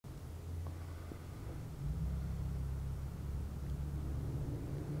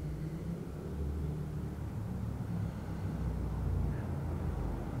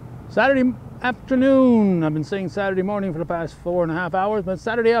Saturday afternoon. I've been saying Saturday morning for the past 4.5 hours, but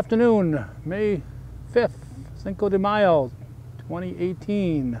Saturday afternoon, May 5th, Cinco de Mayo,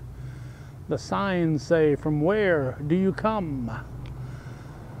 2018. The signs say, "From where do you come?"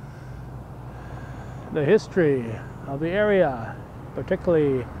 The history of the area,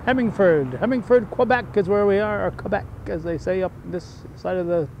 particularly Hemmingford. Hemmingford, Quebec is where we are, or Quebec as they say up this side of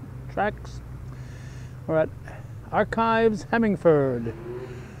the tracks. We're at Archives Hemmingford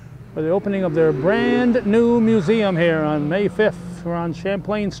for the opening of their brand new museum here on May 5th. We're on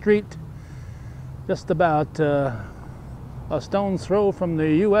Champlain Street, just about a stone's throw from the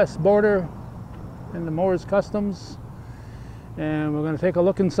US border and the Moors Customs. And we're going to take a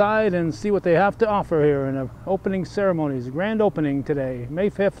look inside and see what they have to offer here in the opening ceremonies. Grand opening today, May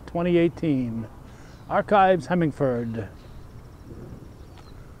 5th, 2018. Archives Hemmingford.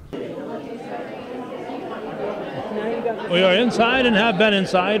 We are inside and have been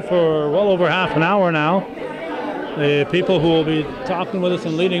inside for well over half an hour now. The people who will be talking with us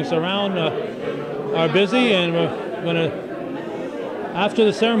and leading us around are busy, and we're going to, after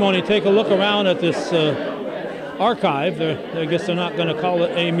the ceremony, take a look around at this archive. I guess they're not going to call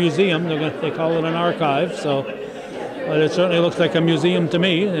it a museum, they call it an archive, so but it certainly looks like a museum to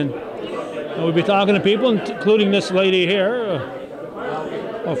me. And we'll be talking to people, including this lady here,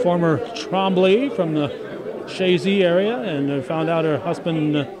 a former Tremblay from the Chazy area, and I found out her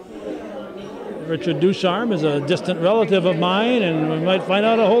husband Richard Ducharme is a distant relative of mine, and we might find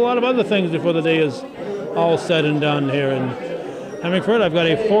out a whole lot of other things before the day is all said and done here in Hemmingford. I've got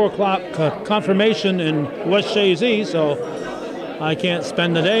a 4 o'clock confirmation in West Chazy, so I can't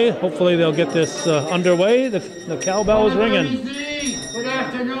spend the day. Hopefully they'll get this underway. The cowbell is ringing. Good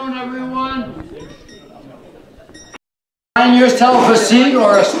afternoon, everyone. Find yourself a seat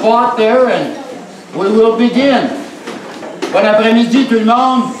or a spot there, and we will begin. Bon après-midi tout le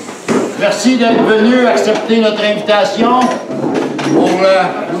monde. Merci d'être venu accepter notre invitation pour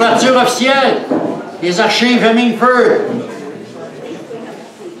l'ouverture officielle des Archives Hemmingford.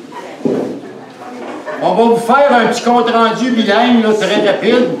 On va vous faire un petit compte rendu bilingue là, très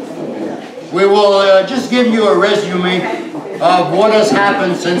rapide. We will just give you a resume of what has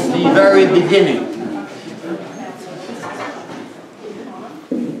happened since the very beginning.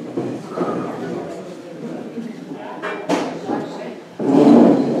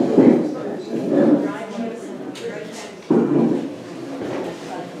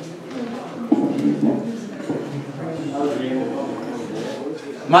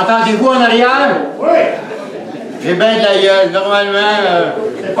 M'entendez-vous en arrière? Oui! J'ai bien de la gueule. Normalement,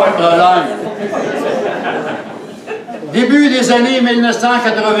 c'est pas de problème. Début des années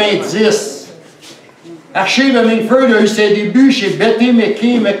 1990. Archives Hemmingford a eu ses débuts chez Betty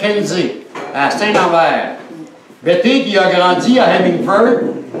McKay Mackenzie, à Saint-Lambert. Betty, qui a grandi à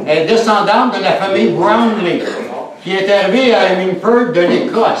Hemmingford, est descendante de la famille Brownlee, qui est arrivée à Hemmingford de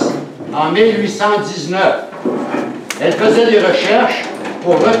l'Écosse en 1819. Elle faisait des recherches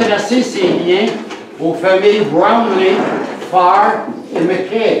pour retracer ses liens aux familles Brownlee, Farr et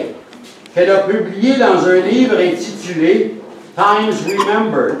McKay, qu'elle a publié dans un livre intitulé Times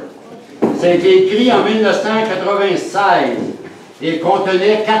Remembered. Ça a été écrit en 1996 et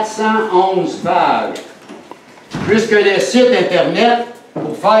contenait 411 pages. Puisque les sites Internet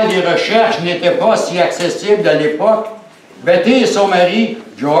pour faire des recherches n'étaient pas si accessibles à l'époque, Betty et son mari,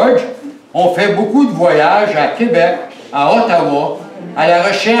 George, ont fait beaucoup de voyages à Québec, à Ottawa, à la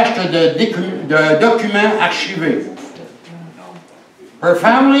recherche de documents archivés. Her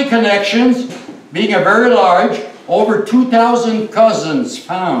family connections being a very large, over 2,000 cousins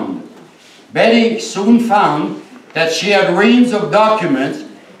found. Betty soon found that she had reams of documents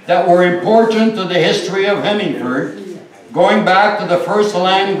that were important to the history of Hemmingford, going back to the first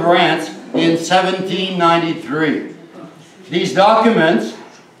land grants in 1793. These documents,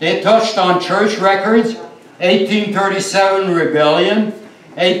 they touched on church records, 1837 rebellion,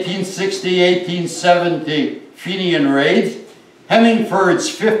 1860-1870 Fenian raids, Hemmingford's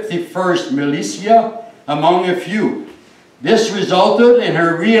 51st militia, among a few. This resulted in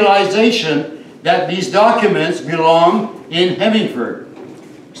her realization that these documents belong in Hemmingford.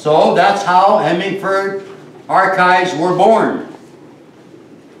 So that's how Hemmingford Archives were born.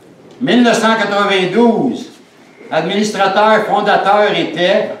 1992, administrateur fondateur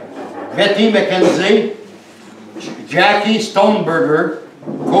était Betty Mackenzie, Jackie Stoneberger,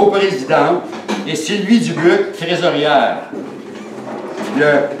 coprésidente, et Sylvie Dubuc, trésorière.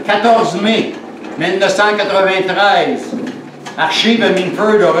 Le 14 mai 1993, Archives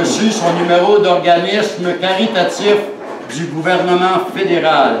Hemmingford a reçu son numéro d'organisme caritatif du gouvernement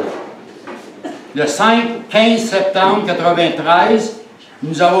fédéral. Le 15 septembre 1993,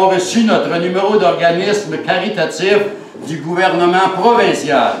 nous avons reçu notre numéro d'organisme caritatif du gouvernement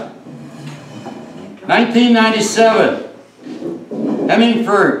provincial. 1997,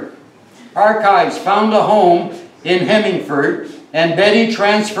 Hemmingford Archives found a home in Hemmingford, and Betty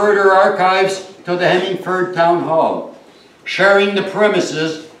transferred her archives to the Hemmingford Town Hall, sharing the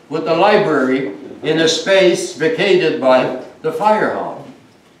premises with the library in a space vacated by the fire hall.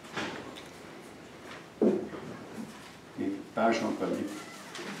 Les pages sont pas vues.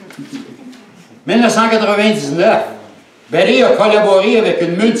 1999, Betty a collaboré avec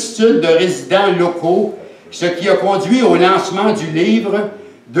une multitude de résidents locaux, ce qui a conduit au lancement du livre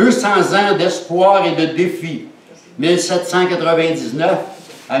 200 ans d'espoir et de défis, 1799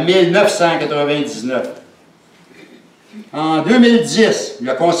 à 1999. En 2010,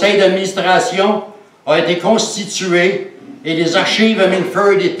 le conseil d'administration a été constitué et les archives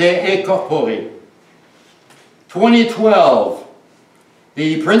Hemmingford étaient incorporées. 2012,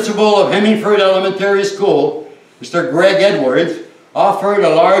 the principal of Hemmingford Elementary School, Mr. Greg Edwards, offered a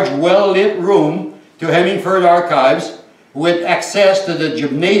large well-lit room to Hemmingford Archives with access to the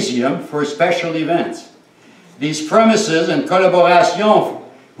gymnasium for special events. These premises, in collaboration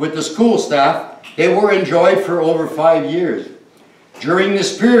with the school staff, they were enjoyed for over 5 years. During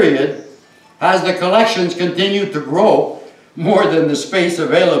this period, as the collections continued to grow, more than the space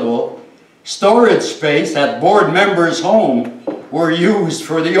available, storage space at board members' home were used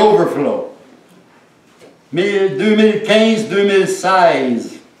for the overflow.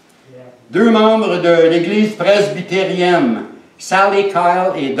 2015-2016, deux membres de l'Église presbytérienne, Sally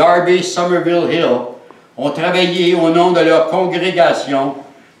Kyle et Darby Somerville Hill, ont travaillé au nom de leur congrégation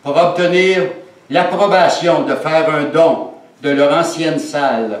pour obtenir l'approbation de faire un don de leur ancienne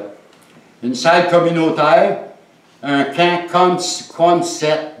salle. Une salle communautaire, un camp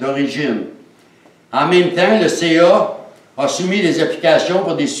concept d'origine. En même temps, le CA a soumis des applications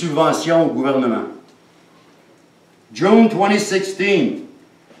pour des subventions au gouvernement. June 2016,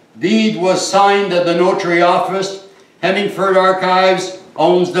 deed was signed at the notary office. Hemmingford Archives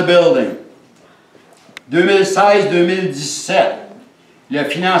owns the building. 2016-2017, le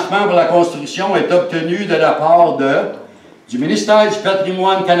financement pour la construction est obtenu de la part du ministère du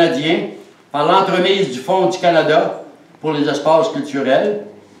Patrimoine canadien par l'entremise du Fonds du Canada pour les espaces culturels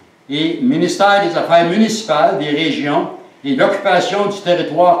et ministère des Affaires municipales des régions et l'occupation du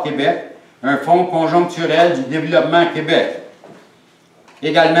territoire Québec, un fonds conjoncturel du développement Québec.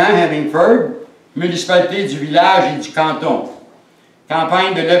 Également, Hemmingford, municipalité du village et du canton.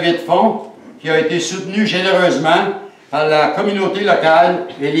 Campagne de levée de fonds qui a été soutenue généreusement par la communauté locale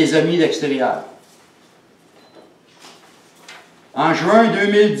et les amis d'extérieur. En juin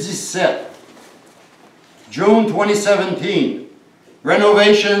 2017, June 2017,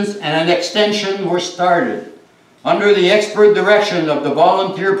 renovations and an extension were started under the expert direction of the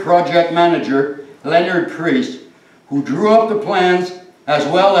volunteer project manager, Leonard Priest, who drew up the plans as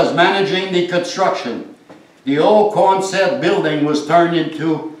well as managing the construction. The old concept building was turned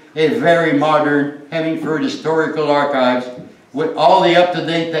into a very modern Hemmingford Historical Archives with all the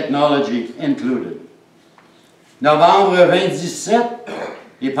up-to-date technology included. Novembre 2017,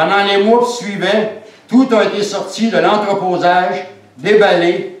 et pendant les mois qui suivaient, tout a été sorti de l'entreposage,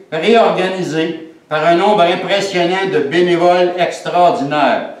 déballé, réorganisé par un nombre impressionnant de bénévoles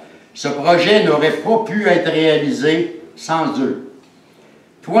extraordinaires. Ce projet n'aurait pas pu être réalisé sans eux.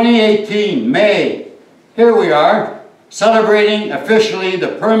 2018, May, here we are, celebrating officially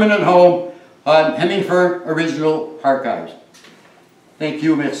the permanent home on Hemmingford Original Archives. Thank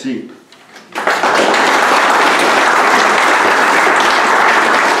you, merci.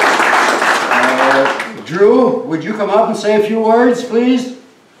 Drew, would you come up and say a few words, please?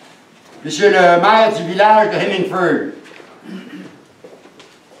 Monsieur le maire du village de Hemmingford.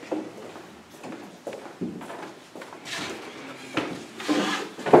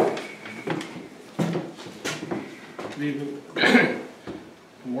 Good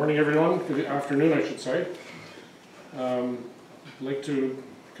morning, everyone. Good afternoon, I should say. I'd like to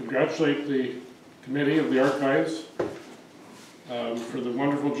congratulate the committee of the Archives for the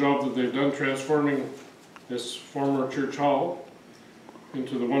wonderful job that they've done transforming this former church hall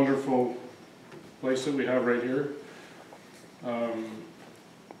into the wonderful place that we have right here.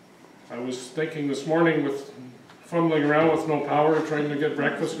 I was thinking this morning, with fumbling around with no power, trying to get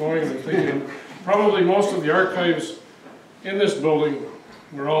breakfast going, and thinking probably most of the archives in this building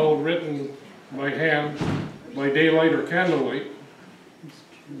were all written by hand, by daylight or candlelight,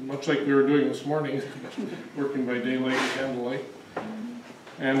 much like we were doing this morning, working by daylight and candlelight.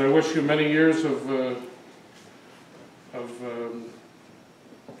 And I wish you many years of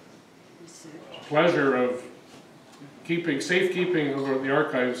pleasure of safekeeping of the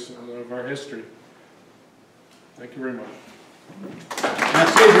archives of our history. Thank you very much.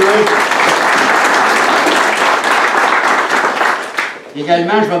 Merci, Drew.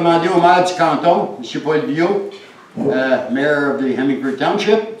 Également, je vais demander au maire du canton, M. Paul Biot, Mayor of the Hemmingford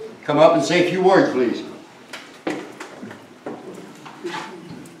Township, come up and say a few words, please.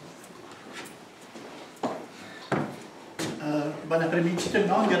 Bon après-midi tout le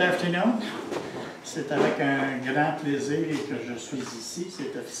monde, good afternoon. C'est avec un grand plaisir que je suis ici,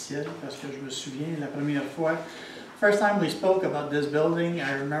 c'est officiel, parce que je me souviens la première fois, first time we spoke about this building,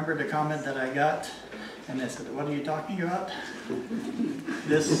 I remember the comment that I got, and I said, what are you talking about?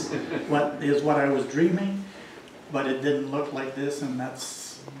 This is what I was dreaming, but it didn't look like this, and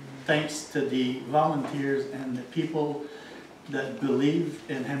that's thanks to the volunteers and the people that believe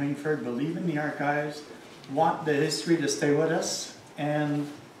in Hemmingford, believe in the archives, want the history to stay with us, and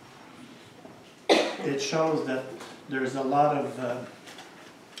it shows that there's a lot of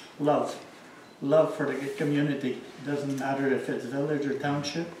love for the community. Doesn't matter if it's village or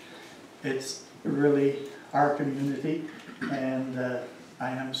township, it's really our community, and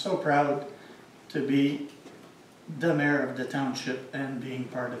I am so proud to be the mayor of the township and being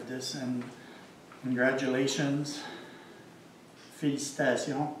part of this, and congratulations,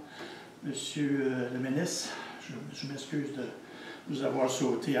 félicitations. Monsieur le ministre, je m'excuse de vous avoir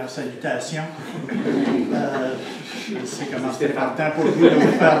sauté en salutation. Je sais comment c'est important pour vous de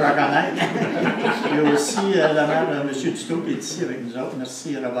vous faire reconnaître. Il y a aussi la mère de M. Tuto qui est ici avec nous autres.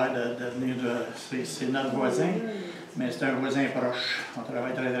 Merci Robert de venir. C'est notre voisin, mais c'est un voisin proche. On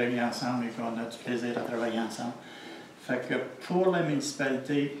travaille très très bien ensemble et on a du plaisir à travailler ensemble. Fait que pour la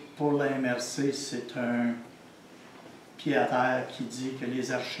municipalité, pour la MRC, c'est un pied à terre qui dit que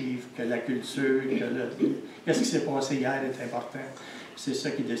les archives, que la culture, que qu'est-ce qui s'est passé hier est important. C'est ça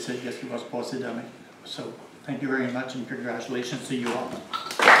qui décide qu'est-ce qui va se passer demain. So, thank you very much and congratulations to you all.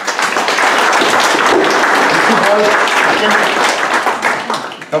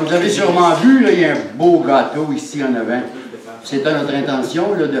 Comme vous avez sûrement vu, là, il y a un beau gâteau ici en avant. C'était notre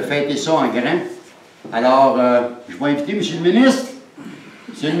intention là, de fêter ça en grand. Alors, je vais inviter M. le ministre.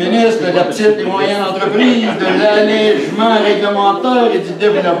 C'est le ministre de la petite et moyenne entreprise, de l'allègement réglementaire et du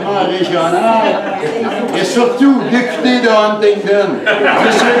développement régional, et surtout député de Huntingdon, M.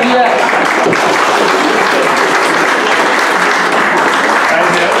 Pierre.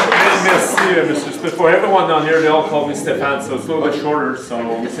 Merci, Mr. Smith. For everyone down here, they all call me Stéphane, so it's a little bit shorter, so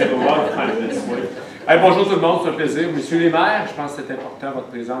we save a lot of time this way. Hey, bonjour tout le monde, c'est un plaisir. Messieurs les maires, je pense que c'est important votre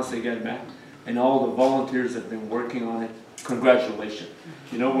présence également, and all the volunteers that have been working on it. Congratulations.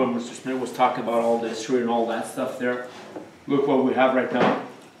 You know, when Mr. Smith was talking about all the history and all that stuff there, look what we have right now.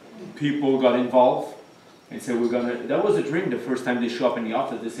 People got involved and said, that was a dream the first time they show up in the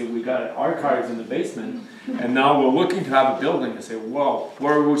office. They said, we got archives in the basement, and now we're looking to have a building. They say, wow,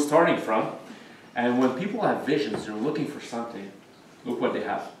 where are we starting from? And when people have visions, they're looking for something. Look what they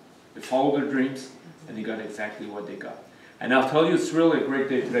have. They follow their dreams, and they got exactly what they got. And I'll tell you, it's really a great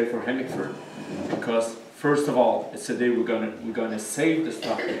day today for Hemmingford, because first of all, it's a day we're gonna save the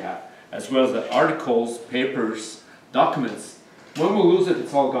stuff we have, as well as the articles, papers, documents. When we lose it,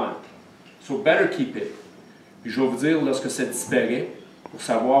 it's all gone. So better keep it. Puis je vais vous dire, lorsque ça disparaît, pour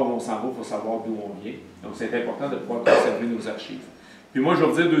savoir où on s'en va, pour savoir d'où on vient. Donc c'est important de pouvoir conserver nos archives. Puis moi, je vais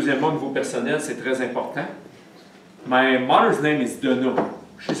vous dire, deuxièmement, au niveau personnel, c'est très important. My mother's name is Dono.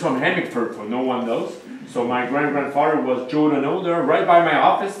 She's from Hemmingford, for no one knows. So my grandfather was Joe Dono there, right by my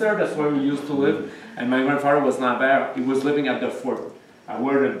office there. That's where we used to live. And my grandfather was Lambert. He was living at the fort. I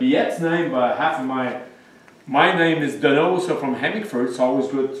wear the Biet's name, but half of my name is Dono, so from Hemmingford. It's always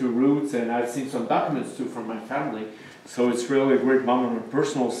good to roots, and I've seen some documents too from my family. So it's really a great moment on a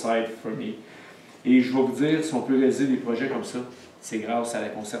personal side for me. Et je vais vous dire, si on peut réaliser des projets comme ça, c'est grâce à la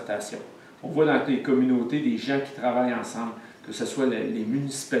concertation. On voit dans les communautés des gens qui travaillent ensemble, que ce soit les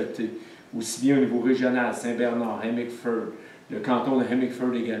municipalités, aussi bien au niveau régional, Saint-Bernard, Hemmingford, le canton de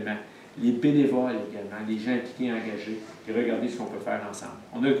Hemmingford également, les bénévoles également, les gens impliqués et engagés, et regardez ce qu'on peut faire ensemble.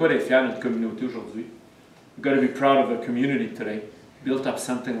 On a de quoi d'être fiers de notre communauté aujourd'hui. We've got to be proud of the community today. Built up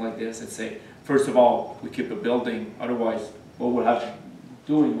something like this and say, first of all, we keep a building, otherwise, what we'll have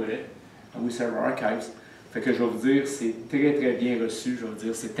doing with it, and we serve our archives. Fait que je vais vous dire, c'est très très bien reçu, je vais vous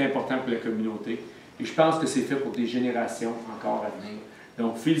dire, c'est important pour la communauté. Et je pense que c'est fait pour des générations encore à venir.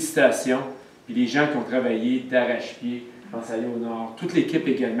 Donc, félicitations. Puis les gens qui ont travaillé d'arrache-pied, je pense à Léonard, toute l'équipe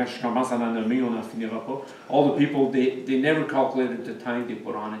également, je commence à en nommer, on n'en finira pas. All the people, they never calculated the time they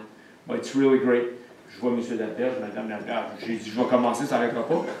put on it. But it's really great. Je vois M. Laberge, Mme Laberge, j'ai dit, je vais commencer, ça n'arrêtera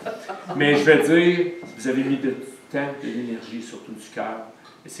pas. Mais je vais dire, vous avez mis du temps, de l'énergie, surtout du cœur.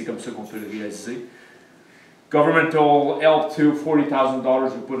 Et c'est comme ça qu'on peut le réaliser. governmental help to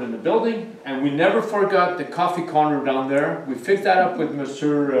 $40,000 we put in the building, and we never forgot the coffee corner down there. We fixed that up with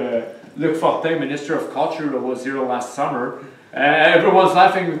Monsieur Luc Fortin, Minister of Culture, who was here last summer. Everyone's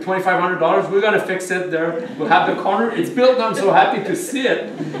laughing with $2,500. We're going to fix it there. We'll have the corner. It's built. I'm so happy to see it.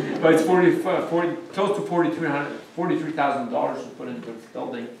 But it's close to $43,000 we put into this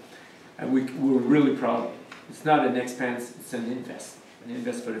building. And we're really proud. It's not an expense, it's an invest. An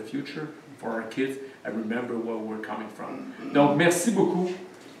invest for the future, for our kids, and remember where we're coming from. Donc, merci beaucoup.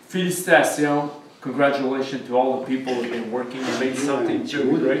 Félicitations. Congratulations to all the people who've been working and made something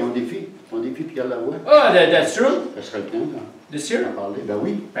great. Ton défi Pierre Lavoie. Oh, that's true. Ça serait le temps, This year? d'en parler. Ben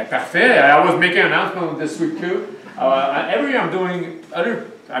oui. Ben, parfait. I was making an announcement this week too. Every year I'm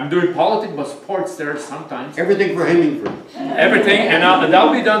doing politics, but sports there sometimes. Everything for Hemmingford. Everything, and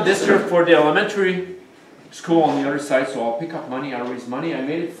that'll be done this year for the elementary school on the other side. So I'll pick up money, I'll raise money. I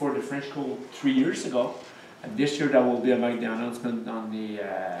made it for the French school 3 years ago, and this year that will be the announcement on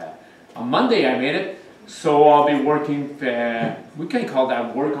Monday. I made it. So I'll be working, we can call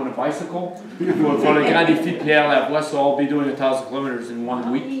that work on a bicycle, for the Grand Défi Pierre Lavoie, so I'll be doing 1,000 kilometers in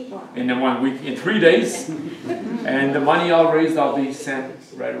 1 week, in 3 days. And the money I'll raise, I'll be sent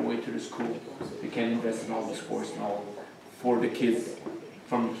right away to the school. They can invest in all the sports and all for the kids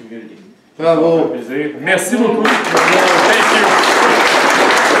from the community. Bravo. Merci beaucoup. Thank you.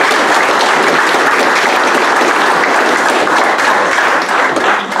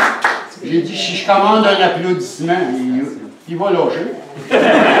 J'ai dit, si je commande un applaudissement, il va lâcher.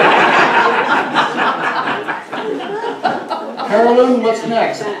 Carolyn, what's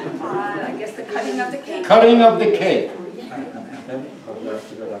next? I guess the cutting of the cake. Cutting of the cake.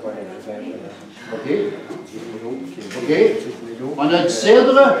 OK. OK. On a du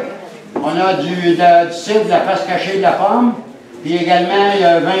cidre. On a du cidre de la face cachée de la pomme. Puis également, il y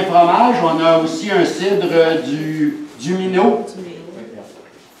a 20 fromages. On a aussi un cidre du minot.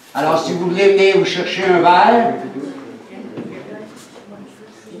 Alors, si vous voulez venir vous chercher un verre,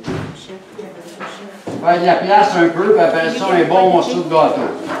 faire de la place un peu, puis après ça, un bon morceau de gâteau.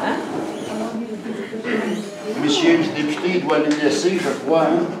 Monsieur le député doit nous laisser, je crois.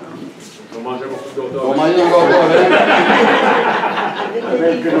 Hein? On va manger beaucoup de gâteau. On va manger un gâteau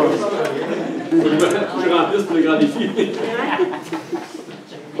avec. Je remplisse pour les grands défis.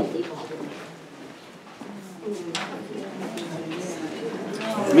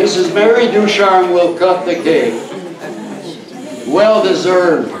 Mrs. Mary Ducharme will cut the cake. Well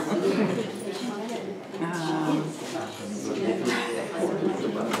deserved.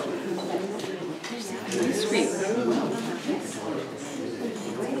 Sweet.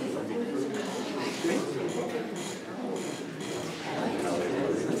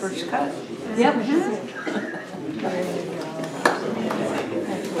 First cut. Yep. And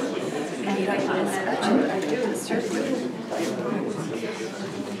you don't want to scratch it. I do. It's certainly.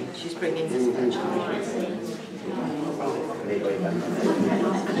 She's bringing this bunch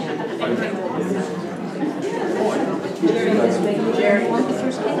Jerry, what was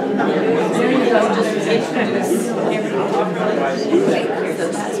first cake? Jerry does just introduce the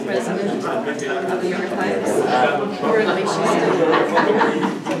past president of the Archives. Currently, she's still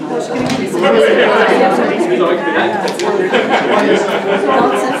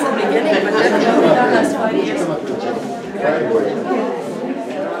not since the beginning, but definitely the last 5 years.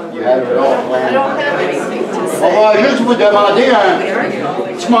 You have it all I planned. don't have anything to say. On va juste vous demander un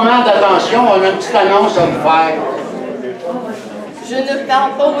petit moment d'attention. On a une petite annonce à vous faire. Je ne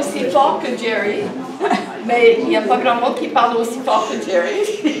parle pas aussi fort que Jerry, mais il n'y a pas grand monde qui parle aussi fort que Jerry.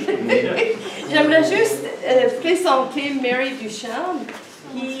 J'aimerais juste présenter Mary Ducharme,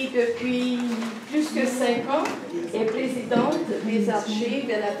 qui depuis plus que 5 ans est présidente des Archives.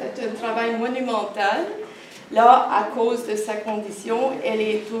 Elle a fait un travail monumental. Là, à cause de sa condition, elle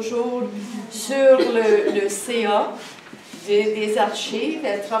est toujours sur le CA des Archives.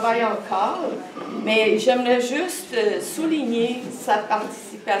 Elle travaille encore, mais j'aimerais juste souligner sa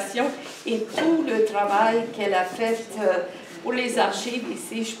participation et tout le travail qu'elle a fait pour les archives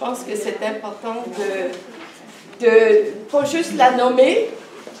ici. Je pense que c'est important de pas juste la nommer,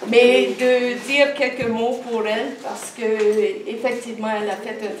 mais de dire quelques mots pour elle, parce que effectivement elle a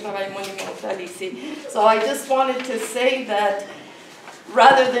fait un travail monumental ici. So I just wanted to say that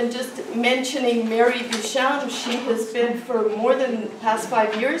rather than just mentioning Mary Ducharme, she has been for more than the past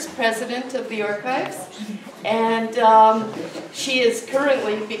 5 years president of the Archives, and she is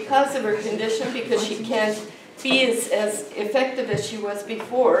currently, because of her condition, because she can't be as effective as she was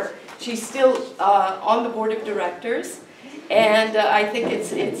before, she's still on the board of directors. And I think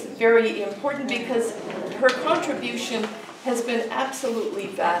it's very important because her contribution has been absolutely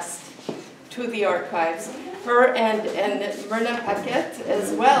vast to the Archives. her and Myrna Paquette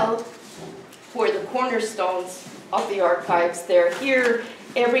as well, who are the cornerstones of the archives. They're here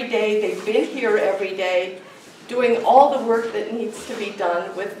every day. They've been here every day, doing all the work that needs to be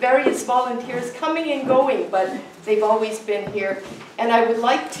done with various volunteers coming and going, but they've always been here. And I would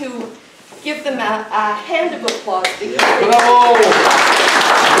like to give them a hand of applause.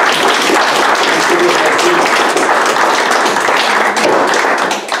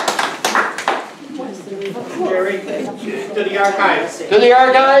 Jerry, to the archives. To the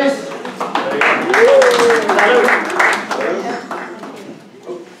archives.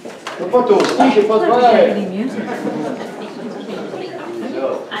 Pas toasté, j'ai pas de verre.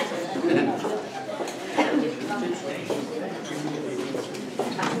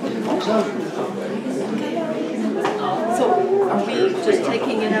 So, are we just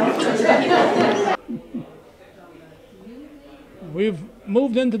taking it out? We've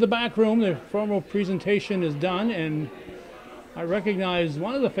moved into the back room. The formal presentation is done, and I recognize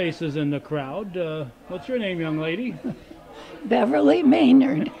one of the faces in the crowd. What's your name, young lady? Beverly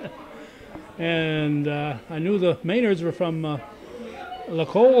Maynard. And I knew the Maynards were from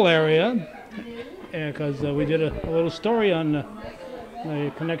Lacole area, because we did a little story on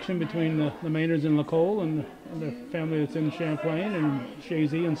the connection between the Maynards and Lacole and the family that's in Champlain and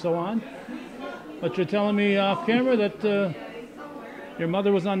Shazy and so on. But you're telling me off camera that your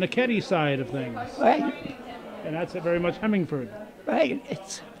mother was on the Ketty side of things. Right, And that's very much Hemmingford. right.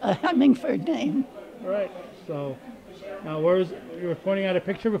 It's a Hemmingford name. Right. So now you were pointing at a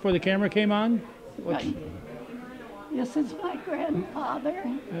picture before the camera came on? Right. This is my grandfather,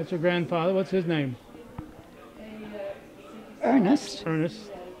 That's your grandfather. What's his name? Ernest.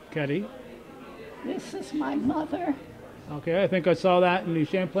 Ernest Ketty. This is my mother. Okay, I think I saw that in the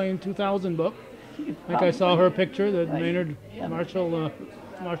Champlain 2000 book. I think I saw her picture that Maynard, Marshall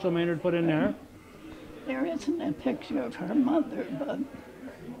Maynard put in there. There isn't a picture of her mother, but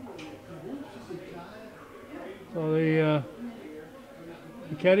So the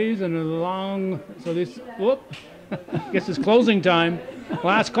Kettys and the long, so this, whoop, I guess it's closing time.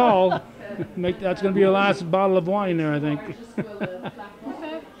 Last call. That's going to be your last bottle of wine there, I think.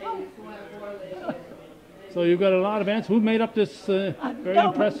 So you've got a lot of answers. Who made up this very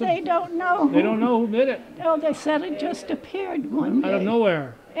impressive? They don't know. They don't know who did it. No, they said it just appeared one day. Out of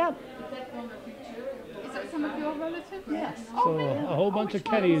nowhere. Yep. Is that some of your relatives? Yes. So a whole bunch of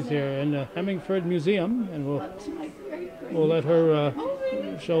Kettys here in the Hemmingford Museum, and we'll let her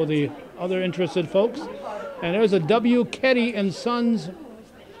show the other interested folks. And there's a W. Ketty and Sons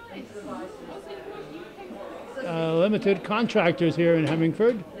limited contractors here in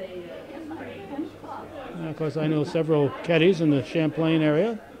Hemmingford. And of course, I know several Kettys in the Champlain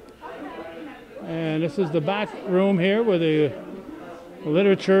area. And this is the back room here where the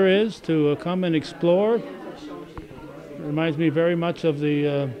literature is to come and explore. It reminds me very much of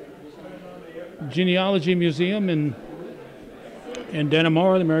the Genealogy Museum in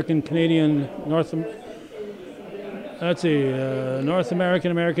Dannemora, the American Canadian North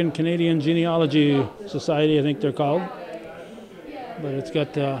American Canadian Genealogy Society, I think they're called. But it's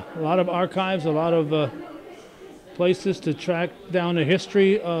got a lot of archives, a lot of places to track down the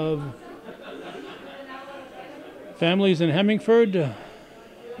history of families in Hemmingford.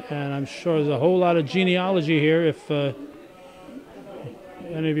 And I'm sure there's a whole lot of genealogy here if any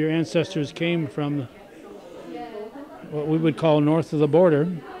of your ancestors came from what we would call north of the border.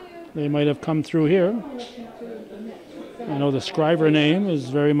 They might have come through here. I know the Scriver name is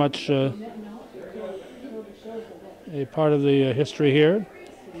very much a part of the history here.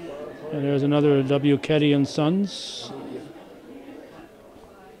 And there's another W. Ketty and Sons.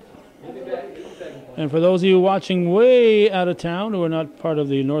 And for those of you watching way out of town who are not part of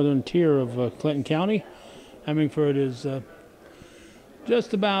the northern tier of Clinton County, Hemmingford is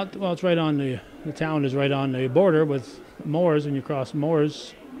just about, well, it's right on the town is right on the border with Moores. When you cross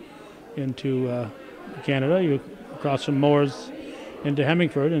Moores into Canada, you cross from Moores into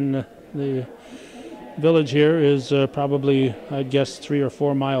Hemmingford, and the village here is probably, I'd guess, 3 or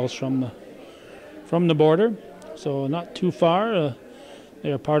 4 miles from the border, so not too far.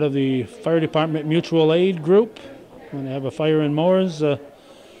 They are part of the Fire Department Mutual Aid Group. When they have a fire in Moores,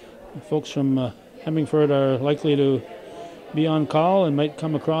 folks from Hemmingford are likely to be on call and might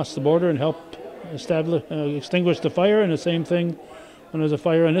come across the border and help extinguish the fire. And the same thing when there's a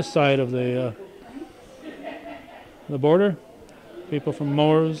fire on this side of the border. People from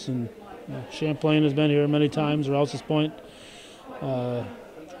Moores and Champlain has been here many times, Rouse's Point.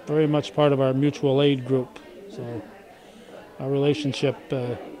 Very much part of our mutual aid group. So our relationship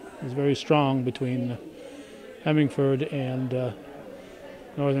is very strong between Hemmingford and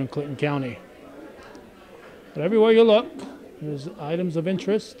northern Clinton County. But everywhere you look, there's items of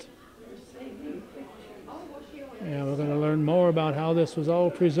interest. And we're going to learn more about how this was all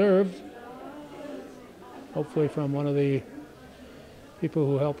preserved. Hopefully from one of the people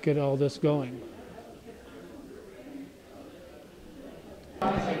who helped get all this going.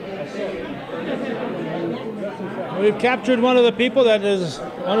 We've captured one of the people that is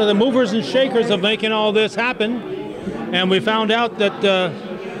one of the movers and shakers of making all this happen. And we found out that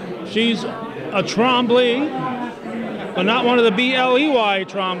she's a Trombley, but not one of the B-L-E-Y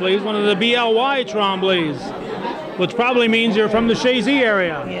Trombleys, one of the B-L-Y Trombleys, which probably means you're from the Shazy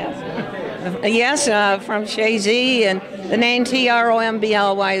area. Yes, from Shazy, and the name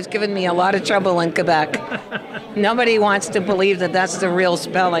T-R-O-M-B-L-Y has given me a lot of trouble in Quebec. Nobody wants to believe that that's the real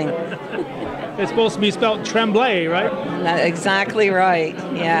spelling. It's supposed to be spelled Tremblay, right? Exactly right,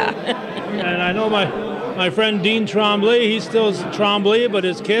 yeah. And I know my friend Dean Tremblay, he's still Tremblay, but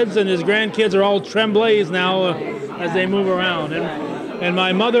his kids and his grandkids are all Tremblays now as they move around. And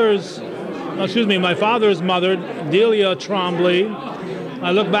my father's mother, Delia Tremblay, I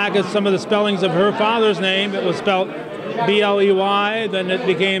look back at some of the spellings of her father's name. It was spelled B-L-E-Y, then it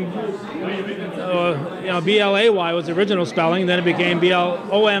became B-L-A-Y was the original spelling, then it became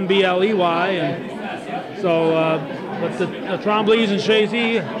O-M-B-L-E-Y, and so but the Trombleys and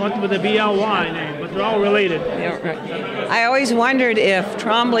Shazy went with the B-L-Y name, but they're all related. Yeah, right. I always wondered if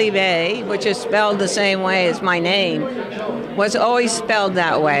Tremblay Bay, which is spelled the same way as my name, was always spelled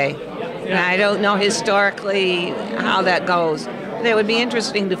that way. Yeah. And I don't know historically how that goes. It would be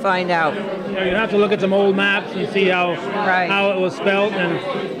interesting to find out. Yeah, you have to look at some old maps and see how it was spelled. And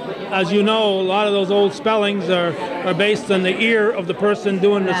as you know, a lot of those old spellings are based on the ear of the person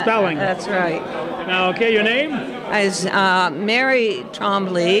doing the spelling. That's right. Now, okay, your name? As Mary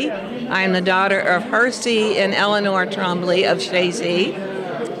Trombley. I'm the daughter of Hersey and Eleanor Trombley of Shazy,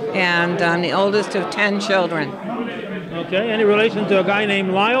 and I'm the oldest of 10 children. Okay, any relation to a guy named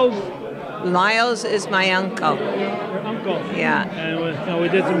Lyles? Lyles is my uncle. Your uncle? Yeah. And we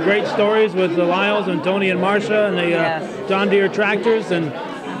did some great stories with the Lyles and Tony and Marcia and the John Deere tractors. And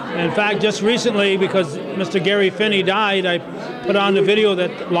in fact, just recently, because Mr. Gary Finney died, I put on the video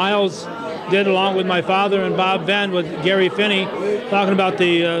that Lyles did along with my father and Bob Venn with Gary Finney, talking about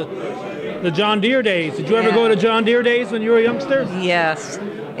the John Deere days. Did you ever go to John Deere days when you were a youngster? Yes.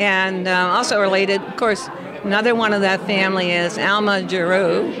 And also related, of course, another one of that family is Alma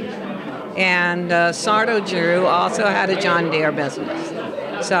Giroux. And Sardo Giroux also had a John Deere business.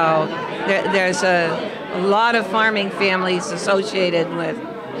 So there's a lot of farming families associated with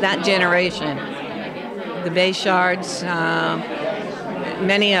that generation. The Baychards,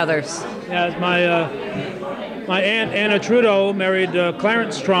 many others. Yeah, my aunt Anna Trudeau married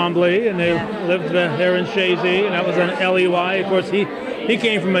Clarence Trombley, and they lived there in Shazy, and that was an L-E-Y. Of course, he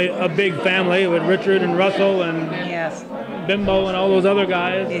came from a big family with Richard and Russell and Bimbo and all those other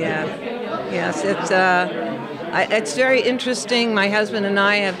guys. Yeah. Yes, it's very interesting. My husband and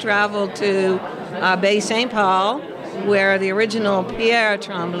I have traveled to Bay St. Paul, where the original Pierre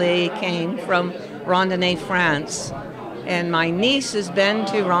Tremblay came from Randonnée, France. And my niece has been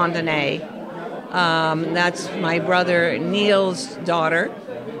to Randonnée. That's my brother Neil's daughter.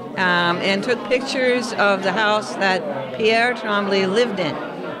 And took pictures of the house that Pierre Tremblay lived in.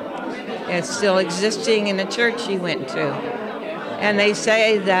 It's still existing in the church he went to. And they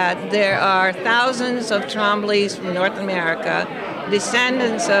say that there are thousands of Trombleys from North America,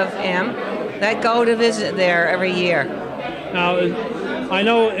 descendants of him, that go to visit there every year. Now, I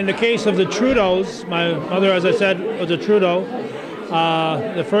know in the case of the Trudeaus, my mother, as I said, was a Trudeau.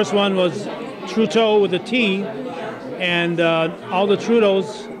 The first one was Trudeau with a T, and all the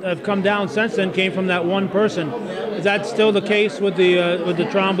Trudeaus that have come down since then came from that one person. Is that still the case with the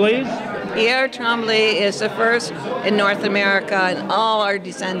Trombleys? Pierre Tremblay is the first in North America, and all our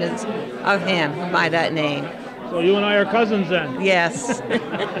descendants of him by that name. So you and I are cousins then? Yes.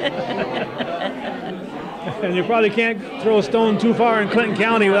 And you probably can't throw a stone too far in Clinton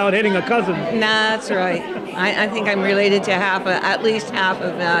County without hitting a cousin. Nah, that's right. I think I'm related to at least half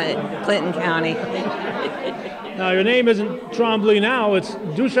of Clinton County. Now, your name isn't Trombley now, it's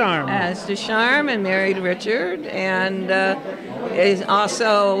Ducharme. It's Ducharme, and married Richard, and is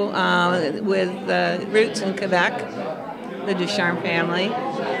also with roots in Quebec, the Ducharme family.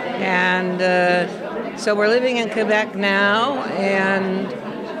 And so we're living in Quebec now, and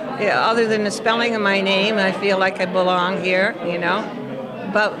other than the spelling of my name, I feel like I belong here, you know,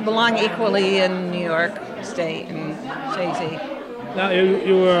 but belong equally in New York State and Shazy. Now,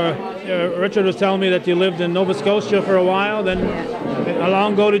 Richard was telling me that you lived in Nova Scotia for a while, then how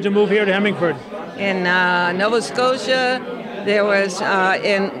long ago did you move here to Hemmingford? In Nova Scotia, there was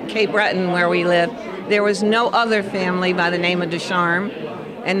in Cape Breton where we live, there was no other family by the name of Ducharme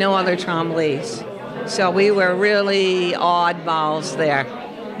and no other Tremblays. So we were really oddballs there.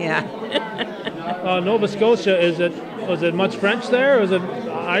 Yeah. Nova Scotia, was it much French there? Or was it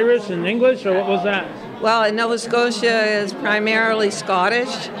Irish and English, or what was that? Well, in Nova Scotia is primarily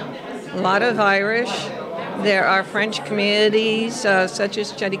Scottish, a lot of Irish. There are French communities such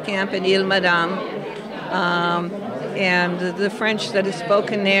as Cheticamp and Ile Madame. And the French that is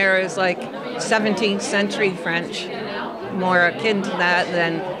spoken there is like 17th century French, more akin to that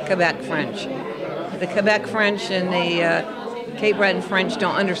than Quebec French. The Quebec French and the Cape Breton French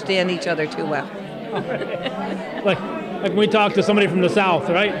don't understand each other too well. like when we talk to somebody from the South,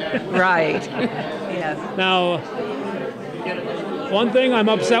 right? Right. Yes. Now, one thing I'm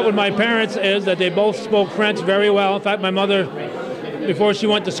upset with my parents is that they both spoke French very well. In fact, my mother, before she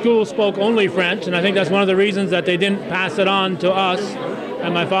went to school, spoke only French, and I think that's one of the reasons that they didn't pass it on to us.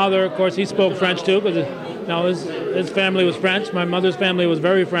 And my father, of course, he spoke French too, because his family was French. My mother's family was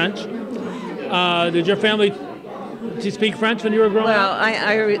very French. Did your family, did you speak French when you were growing up?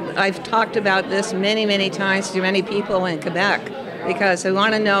 Well, I've talked about this many, many times to many people in Quebec, because I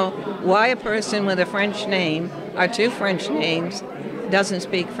want to know why a person with a French name, or two French names, doesn't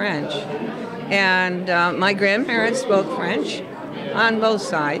speak French. And my grandparents spoke French on both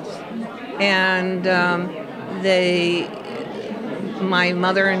sides, and my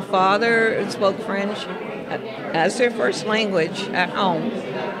mother and father spoke French as their first language at home.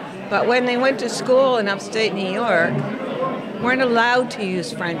 But when they went to school in upstate New York, weren't allowed to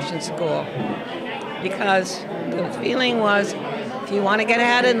use French in school, because the feeling was, if you want to get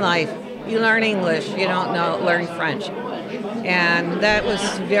ahead in life, you learn English, you don't learn French. And that was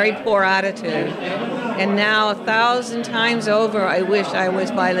a very poor attitude. And now 1,000 times over, I wish I was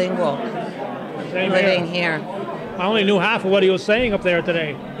bilingual. Same living here. I only knew half of what he was saying up there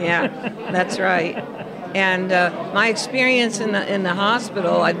today. Yeah, that's right. And my experience in the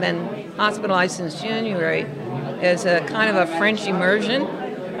hospital, I've been hospitalized since January, is a kind of a French immersion,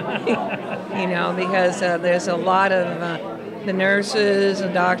 because there's a lot of the nurses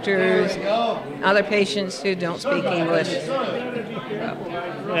and doctors, other patients who don't speak English.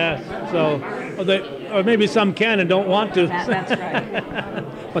 Yeah, or maybe some can and don't want to. That's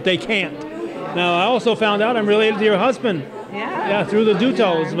right. But they can't. Now, I also found out I'm related to your husband. Yeah, through the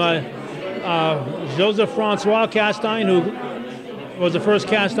Dutos. My Joseph Francois Castine, who was the first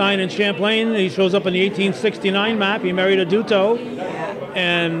Castine in Champlain. He shows up in the 1869 map. He married a Duto.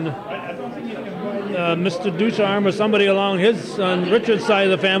 And Mr. Ducharme, or somebody along his on Richard's side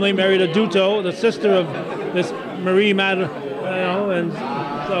of the family, married a Duto, the sister of this Marie Madeleine, and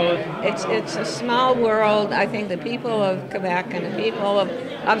so it's a small world. I think the people of Quebec and the people of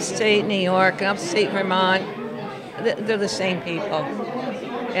upstate New York and upstate Vermont, they're the same people,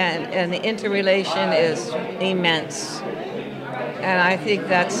 and the interrelation is immense. And I think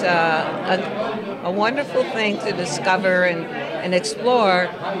that's a wonderful thing to discover and explore.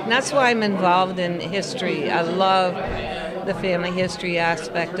 And that's why I'm involved in history. I love the family history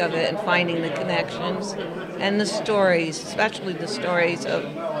aspect of it and finding the connections and the stories, especially the stories of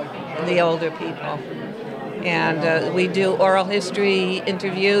the older people. And we do oral history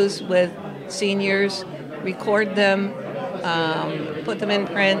interviews with seniors, record them, put them in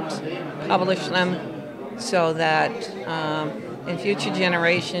print, publish them, so that in future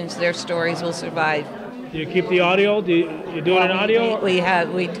generations their stories will survive. Do you keep the audio? Do you do it in audio?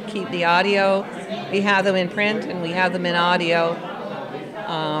 We keep the audio. We have them in print and we have them in audio,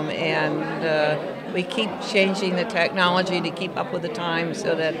 and we keep changing the technology to keep up with the times,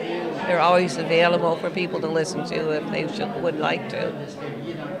 so that they're always available for people to listen to if they would like to.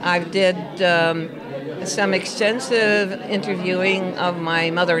 I did some extensive interviewing of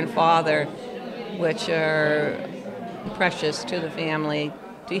my mother and father, which are precious to the family,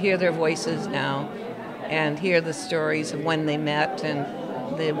 to hear their voices now and hear the stories of when they met and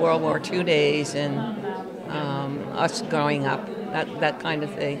the World War II days and us growing up, that kind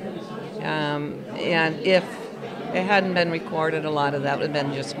of thing. And if it hadn't been recorded, a lot of that would have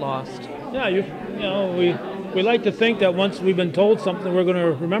been just lost. Yeah, we like to think that once we've been told something, we're going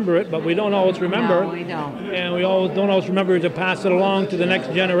to remember it, but we don't always remember. No, we don't. And we don't always remember to pass it along to the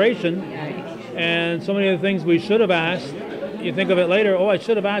next generation. And so many of the things we should have asked, you think of it later, I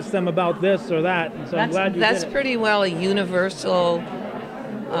should have asked them about this or that. And so I'm glad you did. That's pretty well a universal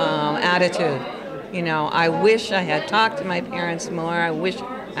attitude. I wish I had talked to my parents more. I wish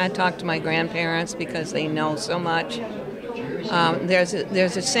I had talked to my grandparents, because they know so much. There's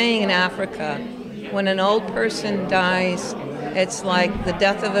a saying in Africa, when an old person dies, it's like the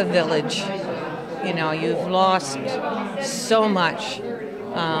death of a village. You've lost so much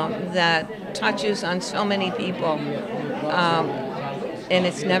that touches on so many people, and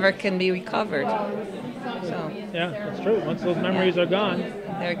it's never can be recovered. So Yeah, that's true. Once those memories are gone,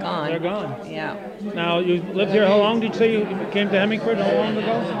 they're gone. they're gone. Yeah. Now, you lived here how long? Did you say you came to Hemmingford how long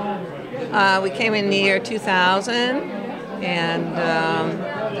ago? We came in the year 2000, and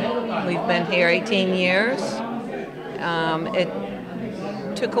we've been here 18 years. It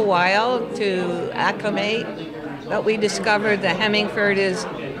took a while to acclimate, but we discovered that Hemmingford is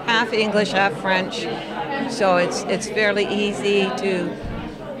half English, half French, so it's fairly easy to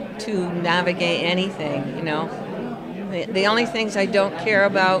navigate anything, you know. The only things I don't care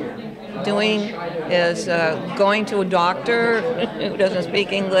about doing is going to a doctor who doesn't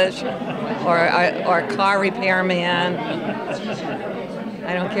speak English, or a car repairman.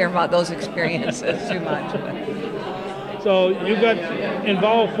 I don't care about those experiences too much. So you got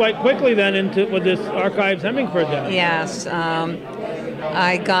involved quite quickly then with this Archives Hemmingford then. Yes,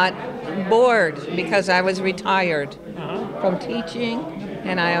 I got bored because I was retired from teaching,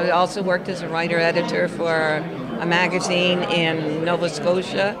 and I also worked as a writer-editor for a magazine in Nova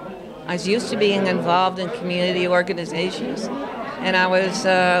Scotia. I was used to being involved in community organizations, and I was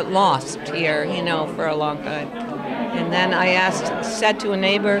lost here, you know, for a long time. And then I said to a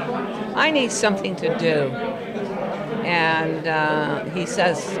neighbor, I need something to do. And he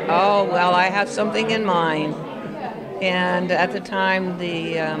says, oh, well, I have something in mind. And at the time,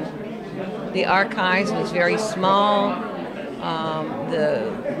 the archives was very small.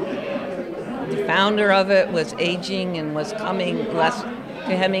 The founder of it was aging and was coming less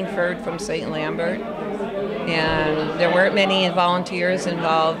to Hemmingford from St. Lambert. And there weren't many volunteers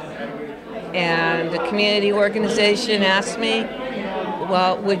involved. And the community organization asked me,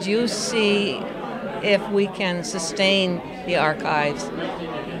 well, would you see if we can sustain the archives?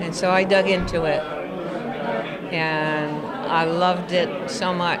 And so I dug into it. And I loved it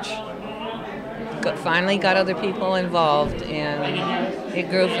so much. Finally got other people involved, and it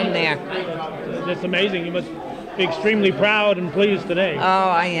grew from there. It's amazing. You must be extremely proud and pleased today. Oh,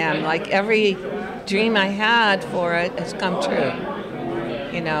 I am. Like every dream I had for it has come true.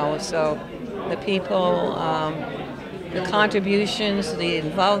 You know, so the people, the contributions, the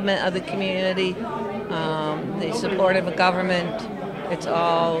involvement of the community, the support of the government, it's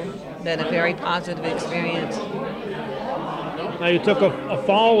all been a very positive experience. Now you took a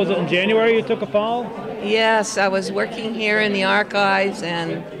fall, was it in January you took a fall? Yes, I was working here in the archives,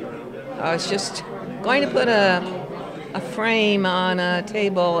 and I was just going to put a frame on a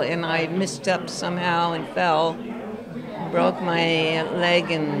table, and I misstepped somehow and fell. Broke my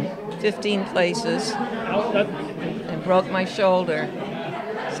leg in 15 places and broke my shoulder.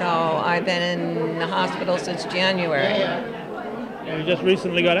 So I've been in the hospital since January. And you just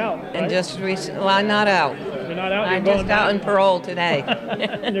recently got out, right? And just recently, well, I'm not out. You're not out? I'm just out on parole today.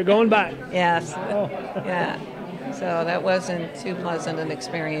 And you're going back? Yes. Oh. Yeah. So that wasn't too pleasant an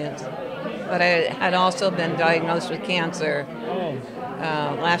experience. But I had also been diagnosed with cancer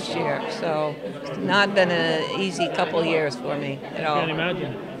last year. So it's not been an easy couple years for me at all. I can't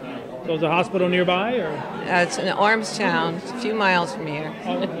imagine. So is the hospital nearby, or? It's in Ormstown. It's a few miles from here.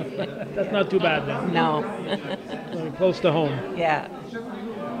 Oh, that's not too bad then. No. Close to home. Yeah.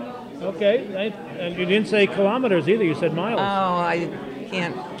 Okay. And you didn't say kilometers either. You said miles. Oh, I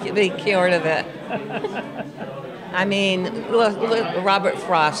can't be cured of it. I mean, look, Robert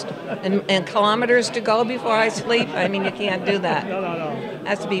Frost. And kilometers to go before I sleep? I mean, you can't do that. No. It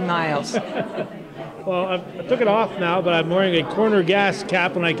has to be miles. Well, I took it off now, but I'm wearing a Corner Gas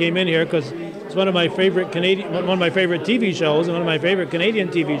cap when I came in here because it's one of my favorite TV shows and one of my favorite Canadian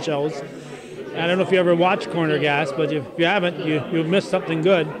TV shows. I don't know if you ever watched Corner Gas, but if you haven't, you've missed something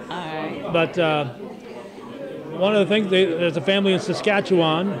good. All right. But one of the things, there's a family in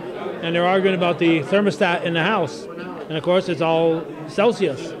Saskatchewan, and they're arguing about the thermostat in the house. And of course, it's all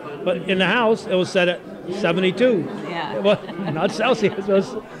Celsius. But in the house, it was set at 72. Yeah. Well, not Celsius.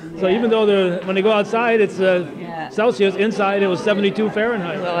 So even though when they go outside, it's Celsius, inside it was 72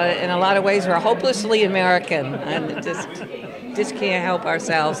 Fahrenheit. Well, in a lot of ways, we're hopelessly American, and just can't help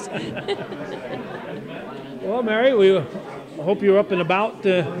ourselves. Well, Mary, we hope you're up and about.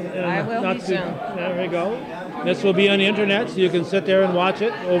 I will be soon. There we go. This will be on the internet, so you can sit there and watch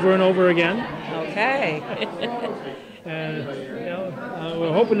it over and over again. Okay. And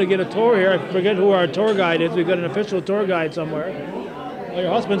we're hoping to get a tour here. I forget who our tour guide is. We've got an official tour guide somewhere. Well,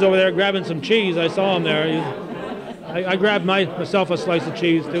 your husband's over there grabbing some cheese. I saw him there. I grabbed myself a slice of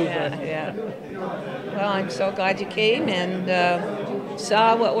cheese too. Yeah. Well, I'm so glad you came and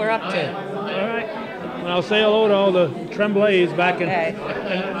saw what we're up to. All right. And I'll say hello to all the Tremblays back in.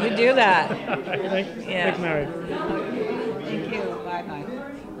 Okay. You do that. Thanks, Mary. Thank you. Bye-bye.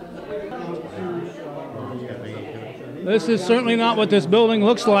 This is certainly not what this building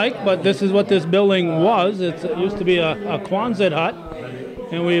looks like, but this is what this building was. It used to be a Quonset hut,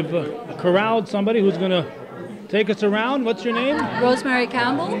 and we've corralled somebody who's going to take us around. What's your name? Rosemary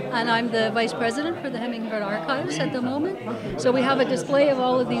Campbell, and I'm the Vice President for the Hemmingford Archives at the moment. So we have a display of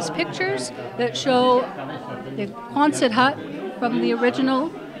all of these pictures that show the Quonset hut from the original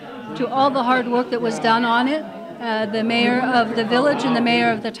to all the hard work that was done on it. The mayor of the village and the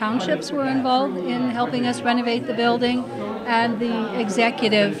mayor of the townships were involved in helping us renovate the building, and the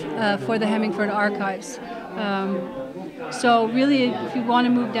executive for the Hemmingford Archives. So really, if you want to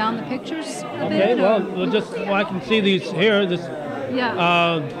move down the pictures a bit. Okay, I can see these here.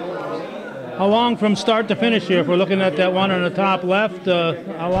 How long from start to finish here? If we're looking at that one on the top left,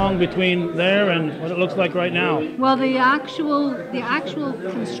 how long between there and what it looks like right now? Well, the actual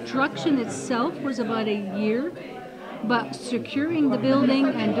construction itself was about a year, but securing the building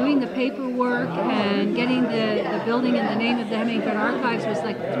and doing the paperwork and getting the building in the name of the Hemmingford Archives was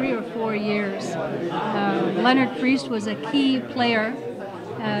like 3 or 4 years. Leonard Priest was a key player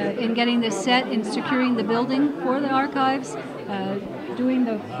in getting this set, in securing the building for the archives, doing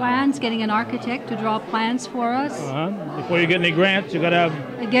the plans, getting an architect to draw plans for us. Before you get any grants, you got to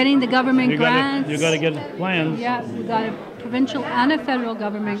have... Getting the government grants. You got to get plans. Yeah, we got a provincial and a federal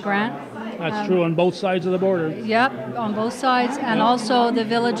government grant. That's true on both sides of the border. Yep, on both sides. And also the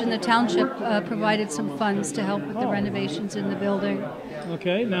village and the township provided some funds to help with the renovations in the building.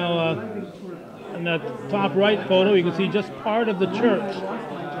 Okay, now in that top right photo, you can see just part of the church.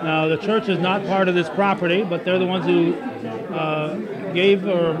 Now, the church is not part of this property, but they're the ones who gave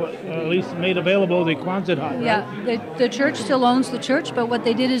or at least made available the Quonset hut. Right? Yeah, the church still owns the church, but what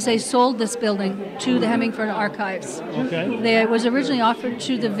they did is they sold this building to the Hemmingford Archives. Okay. It was originally offered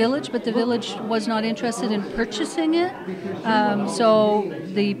to the village, but the village was not interested in purchasing it. So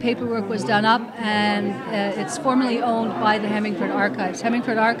the paperwork was done up, and it's formally owned by the Hemmingford Archives.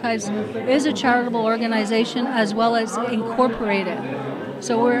 Hemmingford Archives is a charitable organization as well as incorporated.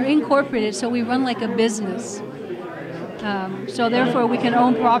 So we're incorporated, so we run like a business. So therefore we can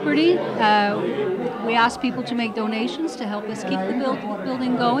own property. We ask people to make donations to help us keep the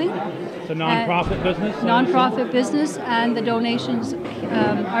building going. It's a non-profit business? Non-profit business, and the donations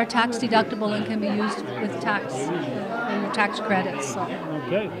are tax deductible and can be used with tax credits. So.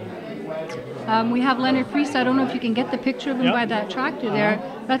 Okay. We have Leonard Priest. I don't know if you can get the picture of him by that tractor there.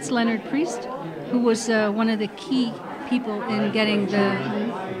 That's Leonard Priest, who was one of the key people in getting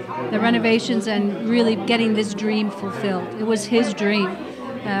the renovations and really getting this dream fulfilled. It was his dream.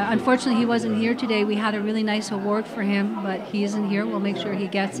 Unfortunately, he wasn't here today. We had a really nice award for him, but he isn't here. We'll make sure he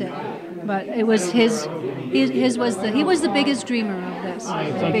gets it. But it was he was the biggest dreamer of this.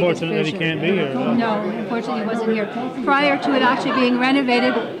 It's unfortunate that he can't be here. No, unfortunately he wasn't here. Prior to it actually being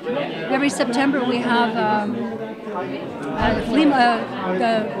renovated, every September we have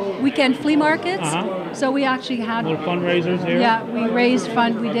the weekend flea markets. So we actually had little fundraisers here. Yeah, we raised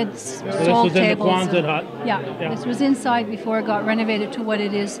fund. We did sold this was tables. in the Quonset hut. Yeah, this was inside before it got renovated to what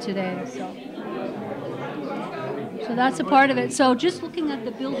it is today. So that's a part of it. So just looking at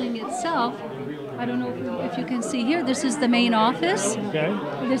the building itself, I don't know if you can see here. This is the main office. Okay.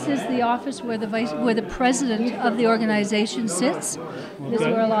 This is the office where the president of the organization sits. This is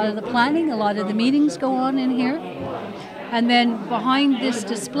where a lot of the planning, a lot of the meetings go on in here. And then behind this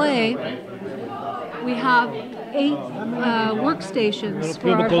display, we have 8 workstations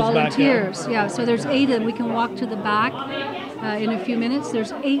for our volunteers. Yeah, so there's 8 of them. We can walk to the back in a few minutes.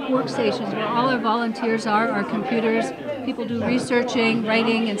 There's 8 workstations where all our volunteers are, our computers. People do researching,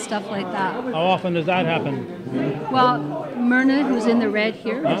 writing, and stuff like that. How often does that happen? Well, Myrna, who's in the red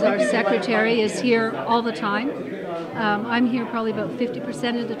here, who's our secretary, is here all the time. I'm here probably about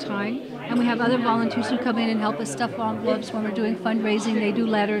 50% of the time. And we have other volunteers who come in and help us stuff envelopes when we're doing fundraising. They do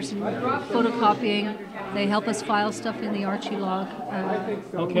letters and photocopying. They help us file stuff in the Archie log.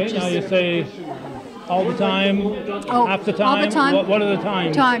 Okay, now you say all the time, half the time? All the time. What are the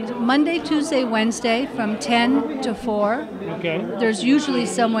times? Times. Monday, Tuesday, Wednesday from 10 to 4. Okay. There's usually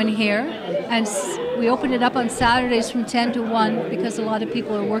someone here. And we open it up on Saturdays from 10 to 1 because a lot of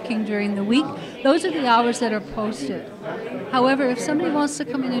people are working during the week. Those are the hours that are posted. However, if somebody wants to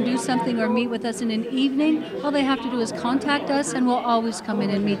come in and do something or meet with us in an evening, all they have to do is contact us, and we'll always come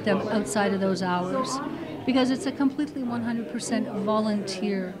in and meet them outside of those hours. Because it's a completely 100%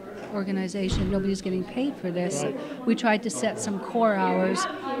 volunteer organization. Nobody's getting paid for this. We tried to set some core hours,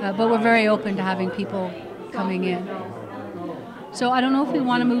 but we're very open to having people coming in. So I don't know if we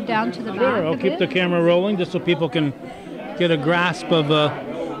want to move down to the back. Sure, I'll keep the camera rolling just so people can get a grasp of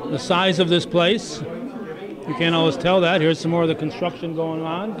the size of this place. You can't always tell that. Here's some more of the construction going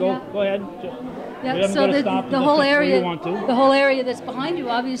on. Go ahead. Yeah, so the whole area, the whole area that's behind you,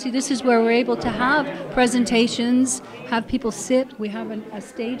 obviously, this is where we're able to have presentations, have people sit. We have a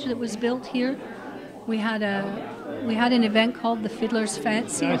stage that was built here. We had an event called the Fiddler's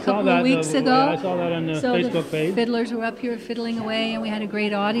Fancy a couple of weeks ago. I saw that on the Facebook page. The fiddlers were up here fiddling away, and we had a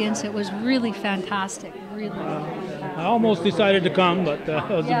great audience. It was really fantastic. Really. I almost decided to come, but it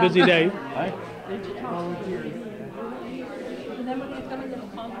was a busy day.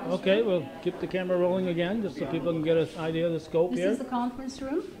 Okay, we'll keep the camera rolling again, just so people can get an idea of the scope here. This is the conference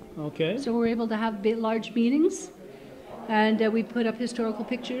room. Okay. So we're able to have large meetings, and we put up historical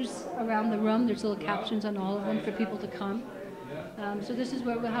pictures around the room. There's little captions on all of them for people to come. So this is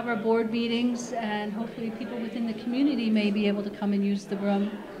where we'll have our board meetings, and hopefully people within the community may be able to come and use the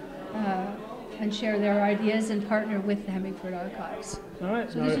room and share their ideas and partner with the Hemmingford Archives. All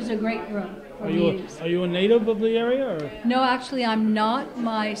right. So this is a great room for meetings. Are you a native of the area? Or? No, actually I'm not.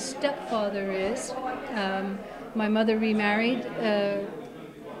 My stepfather is. My mother remarried,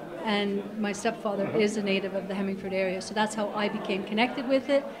 and my stepfather is a native of the Hemmingford area. So that's how I became connected with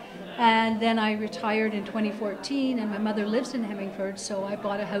it. And then I retired in 2014, and my mother lives in Hemmingford, so I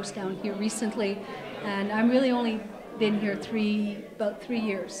bought a house down here recently. And I'm really only been here about 3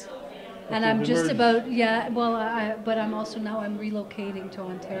 years. And I'm just about, but I'm also now I'm relocating to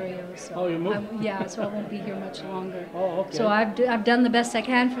Ontario. So you moved? So I won't be here much longer. Oh, okay. So I've done the best I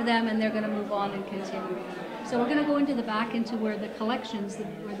can for them, and they're going to move on and continue. So we're going to go into the back, into where the collections,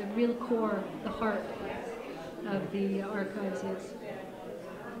 where the real core, the heart of the archives is.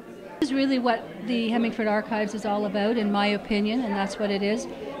 This is really what the Hemmingford Archives is all about, in my opinion, and that's what it is.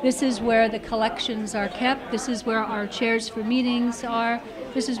 This is where the collections are kept. This is where our chairs for meetings are.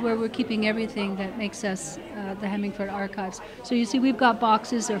 This is where we're keeping everything that makes us the Hemmingford Archives. So you see we've got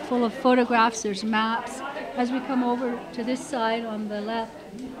boxes, they're full of photographs, there's maps. As we come over to this side on the left,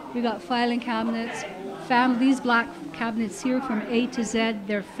 we've got filing cabinets. These black cabinets here from A to Z,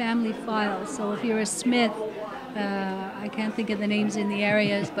 they're family files. So if you're a Smith, I can't think of the names in the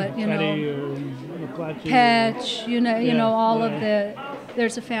areas, but you know, Petch, all of the,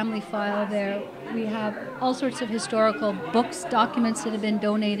 there's a family file there. We have all sorts of historical books, documents that have been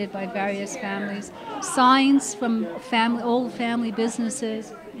donated by various families, signs from old family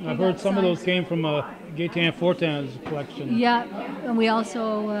businesses. I've heard some of those came from Gaetan Fortin's collection. Yeah, and we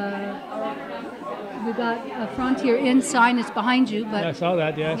also we got a Frontier Inn sign. It's behind you, but I saw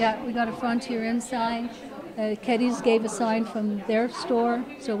that. Yes. Yeah, we got a Frontier Inn sign. Keddy's gave a sign from their store,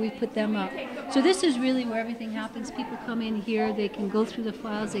 so we put them up. So this is really where everything happens. People come in here, they can go through the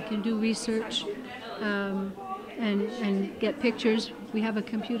files, they can do research, and get pictures. We have a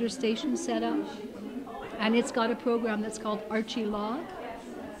computer station set up, and it's got a program that's called Archie Log.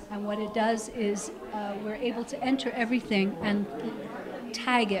 And what it does is we're able to enter everything and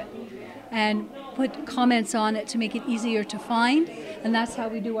tag it and put comments on it to make it easier to find. And that's how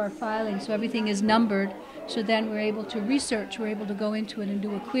we do our filing. So everything is numbered. So then we're able to research. We're able to go into it and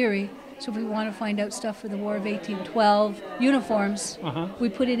do a query. So if we want to find out stuff for the War of 1812 uniforms, we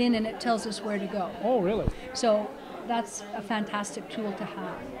put it in and it tells us where to go. Oh, really? So that's a fantastic tool to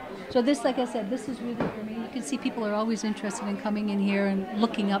have. So this, like I said, this is really for me. You can see people are always interested in coming in here and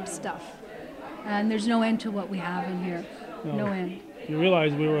looking up stuff. And there's no end to what we have in here. No end. You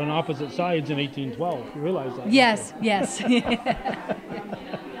realize we were on opposite sides in 1812. You realize that? Yes, yes. Okay.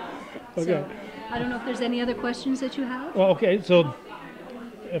 So, I don't know if there's any other questions that you have? Well, okay, so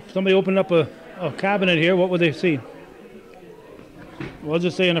if somebody opened up a cabinet here, what would they see? What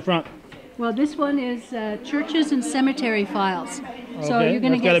does it say in the front? Well, this one is churches and cemetery files. Okay, So you're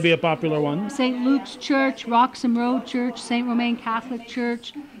going to that's got to be a popular one. St. Luke's Church, Roxham Road Church, St. Romain Catholic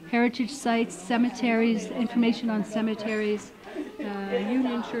Church, heritage sites, cemeteries, information on cemeteries,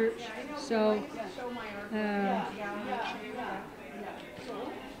 Union Church. So,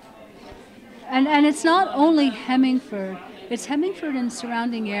 and it's not only Hemmingford, it's Hemmingford and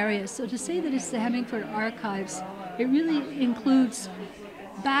surrounding areas. So to say that it's the Hemmingford Archives, it really includes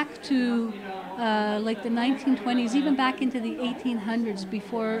back to like the 1920s, even back into the 1800s,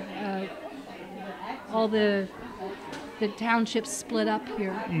 before all the townships split up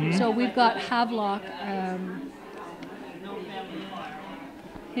here. Mm-hmm. So we've got Havelock,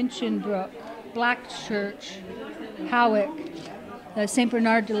 Hinchinbrook, Blackchurch, Howick, St.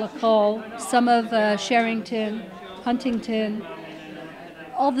 Bernard de la Colle, some of Sherrington, Huntington,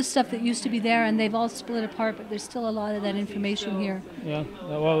 all the stuff that used to be there, and they've all split apart, but there's still a lot of that information here. Yeah,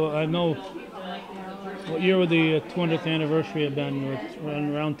 well, I know. What year would the 200th anniversary have been?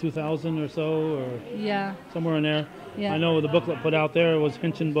 Around 2000 or so, or yeah, somewhere in there. Yeah. I know the booklet put out there was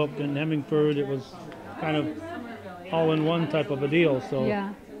Hinchinbrook and Hemmingford. It was kind of all-in-one type of a deal, so Yeah.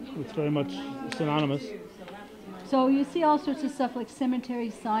 it's very much synonymous. So you see all sorts of stuff like cemetery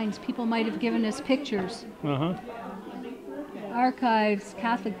signs. People might have given us pictures. Uh-huh. Archives,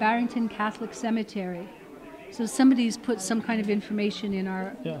 Barrington Catholic Cemetery. So somebody's put some kind of information in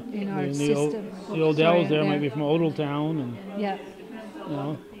our The system. Odell's there might be from Odelltown, and Yeah. you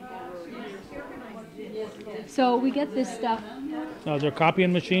know. So we get this stuff. Now, is there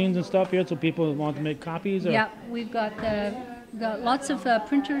copying machines and stuff here, so people want to make copies? Or? Yeah, we've got lots of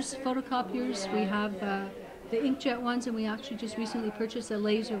printers, photocopiers. We have the inkjet ones, and we actually just recently purchased a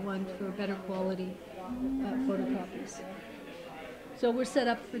laser one for better quality photocopies. So we're set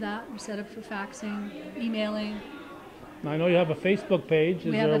up for that. We're set up for faxing, emailing. I know you have a Facebook page. Is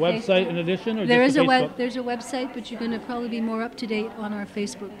We there a have a website Facebook. in addition, or There just is a Facebook? there's a website, but you're going to probably be more up to date on our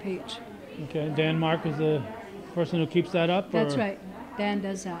Facebook page. Okay, Dan Mark is the person who keeps that up? That's or right. Dan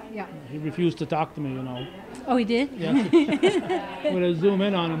does that, yeah. He refused to talk to me, you know. Oh, he did? Yeah. We're going to zoom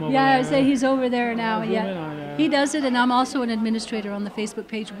in on him over Yeah, there. I say he's over there now. Zoom Yeah, in on, yeah. he does it, and I'm also an administrator on the Facebook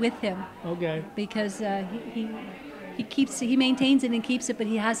page with him. Okay. Because he maintains it and keeps it, but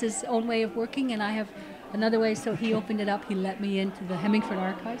he has his own way of working, and I have another way. So he opened it up. He let me into the Hemmingford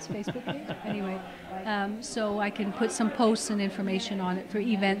Archives Facebook page. Anyway, so I can put some posts and information on it for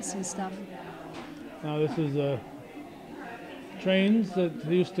events and stuff. Now this is trains that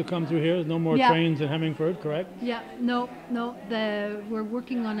used to come through here. There's no more trains in Hemmingford, correct? Yeah, no. We're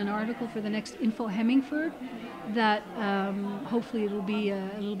working on an article for the next Info Hemmingford that hopefully it'll be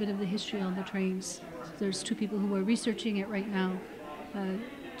a little bit of the history on the trains. There's two people who are researching it right now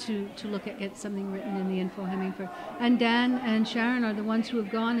to look at get something written in the Info Hemmingford. And Dan and Sharon are the ones who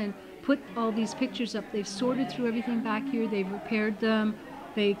have gone and put all these pictures up. They've sorted through everything back here. They've repaired them.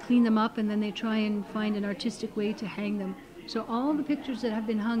 They clean them up, and then they try and find an artistic way to hang them. So all the pictures that have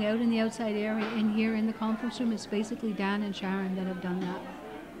been hung out in the outside area in here in the conference room is basically Dan and Sharon that have done that.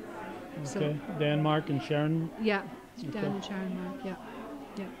 Okay, so, Dan, Mark, and Sharon? Yeah, Dan and Sharon, Mark, yeah.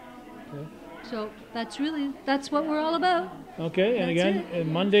 Okay. So that's what we're all about. Okay, and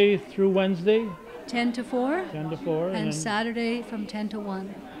again, Monday through Wednesday? 10 to 4. 10 to 4. And Saturday from 10 to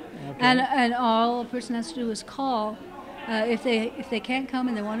 1. Okay. And all a person has to do is call. If they can't come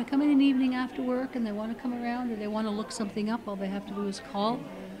and they want to come in an evening after work and they want to come around or they want to look something up, all they have to do is call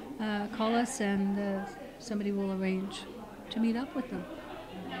us, and somebody will arrange to meet up with them.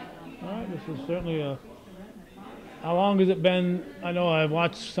 All right, this is certainly a... How long has it been? I know I've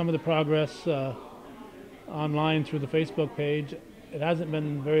watched some of the progress online through the Facebook page. It hasn't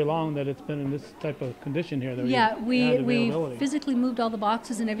been very long that it's been in this type of condition here. Yeah, we physically moved all the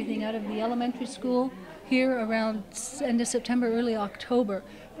boxes and everything out of the elementary school here around end of September, early October.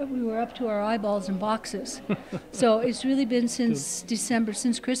 We were up to our eyeballs in boxes. So it's really been since December,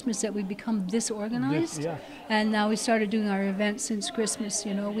 since Christmas, that we've become this organized. And now we started doing our events since Christmas.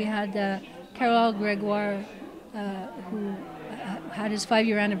 You know, we had Carol Gregoire, who had his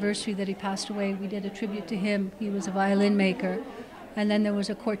 5-year anniversary that he passed away. We did a tribute to him. He was a violin maker. And then there was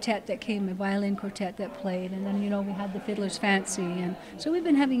a quartet that came, a violin quartet that played. And then, you know, we had the Fiddler's Fancy. And so we've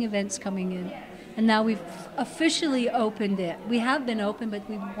been having events coming in. And now we've officially opened it. We have been open, but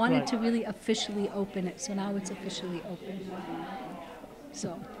we wanted to really officially open it. So now it's officially open.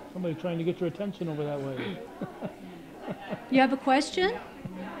 So. Somebody trying to get your attention over that way. You have a question?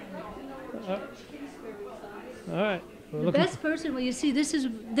 All right. The best person, well, you see,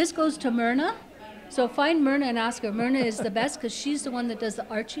 this goes to Myrna. So find Myrna and ask her. Myrna is the best because she's the one that does the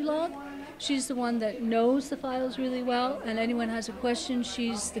Archie log. She's the one that knows the files really well, and anyone has a question,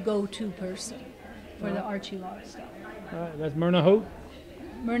 she's the go-to person for the Archie log stuff. All right, that's Myrna who?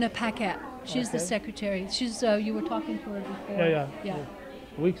 Myrna Paquette. She's the secretary. She's you were talking to her before. Yeah.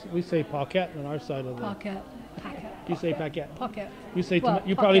 We say Paquette on our side of the. Paquette. You say Paquette. Paquette. You say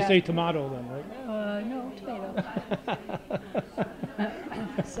you probably say tomato then, right? No, tomato.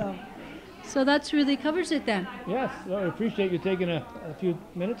 So that's really covers it then. Yes, well, I appreciate you taking a few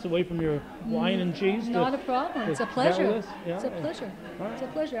minutes away from your wine and cheese. Not a problem. It's a pleasure. Yeah. It's a pleasure. Right. It's a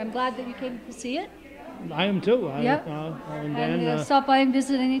pleasure. I'm glad that you came to see it. I am too. And stop by and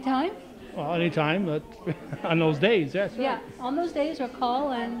visit anytime. Well, anytime, but on those days, yes. Yeah, on those days, or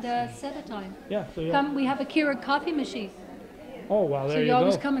call and set a time. Yeah. So come. We have a Keurig coffee machine. Oh, well, there you go. So you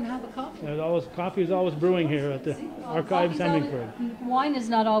always come and have a coffee. Coffee is always brewing here at the Archives Hemmingford. Wine is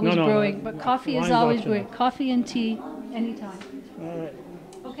not always brewing, but coffee is always brewing. Coffee and tea, anytime. All right.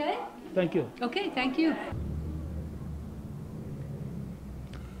 Okay? Thank you. Okay, thank you.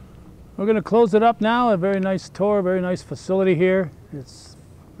 We're going to close it up now. A very nice tour, very nice facility here. It's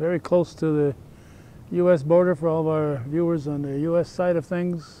very close to the U.S. border for all of our viewers on the U.S. side of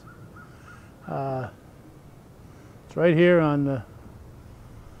things. It's right here on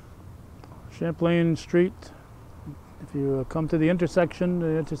Champlain Street. If you come to the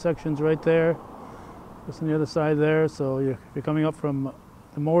intersection's right there. Just on the other side there. So if you're coming up from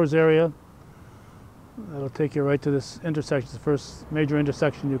the Moores area, that'll take you right to this intersection, the first major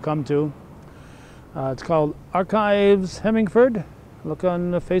intersection you come to. It's called Archives Hemmingford. Look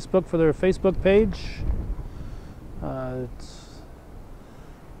on Facebook for their Facebook page. It's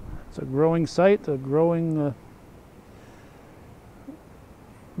a growing site, a growing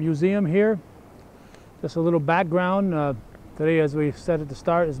museum here. Just a little background. Today, as we said at the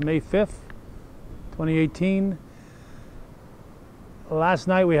start, is May 5th, 2018. Last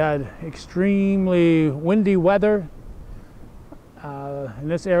night we had extremely windy weather in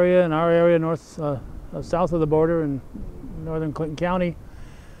this area, in our area, south of the border in northern Clinton County.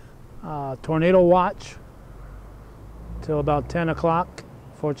 Tornado watch till about 10 o'clock.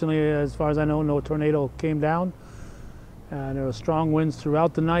 Fortunately, as far as I know, no tornado came down. And there were strong winds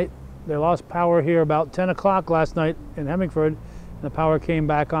throughout the night. They lost power here about 10 o'clock last night in Hemmingford. And the power came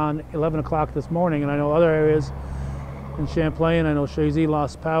back on 11 o'clock this morning. And I know other areas in Champlain, I know Chazy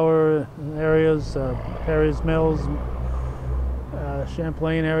lost power in areas, Perry's Mills,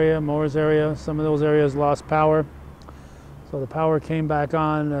 Champlain area, Moores area, some of those areas lost power. So the power came back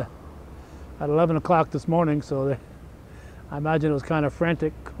on at 11 o'clock this morning, so I imagine it was kind of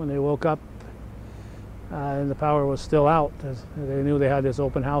frantic when they woke up and the power was still out. They knew they had this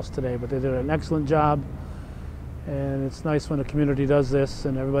open house today, but they did an excellent job, and it's nice when the community does this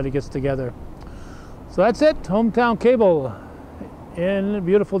and everybody gets together. So that's it, Hometown Cable in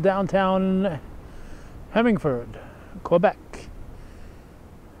beautiful downtown Hemmingford, Quebec.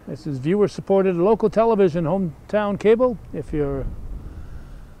 This is viewer-supported local television, Hometown Cable. If you're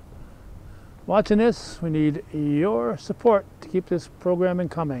watching this, we need your support to keep this programming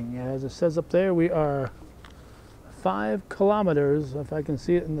coming. As it says up there, we are 5 kilometers, if I can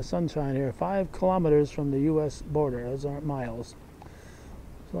see it in the sunshine here, 5 kilometers from the U.S. border. Those aren't miles.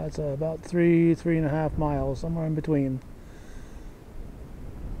 So that's about 3.5 miles, somewhere in between.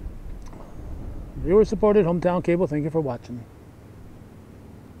 Viewer-supported Hometown Cable, thank you for watching.